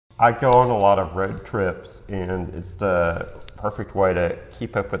I go on a lot of road trips, and it's the perfect way to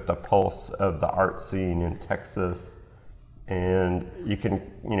keep up with the pulse of the art scene in Texas. And you can,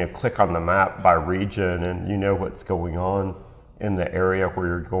 click on the map by region, and you know what's going on in the area where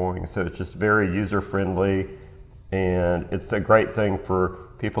you're going. So it's just very user-friendly, and it's a great thing for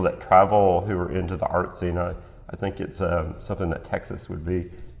people that travel who are into the art scene. I think it's something that Texas would be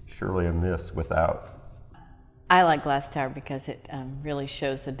surely amiss without. I like Glasstire because it really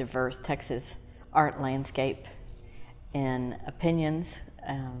shows the diverse Texas art landscape and opinions,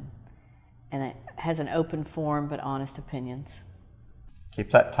 and it has an open forum but honest opinions. Keep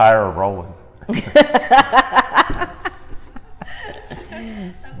that tire rolling.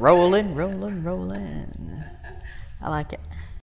 Rolling, rolling, rolling. I like it.